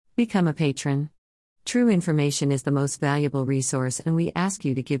Become a patron. True information is the most valuable resource, and we ask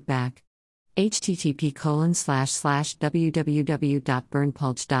you to give back.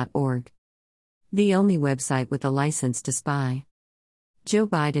 http://www.burnpulch.org. The only website with a license to spy. Joe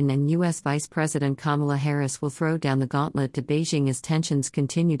Biden and U.S. Vice President Kamala Harris will throw down the gauntlet to Beijing as tensions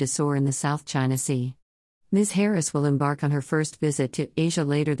continue to soar in the South China Sea. Ms. Harris will embark on her first visit to Asia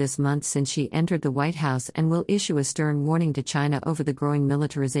later this month since she entered the White House and will issue a stern warning to China over the growing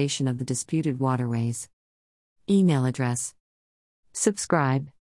militarization of the disputed waterways. Email address. Subscribe.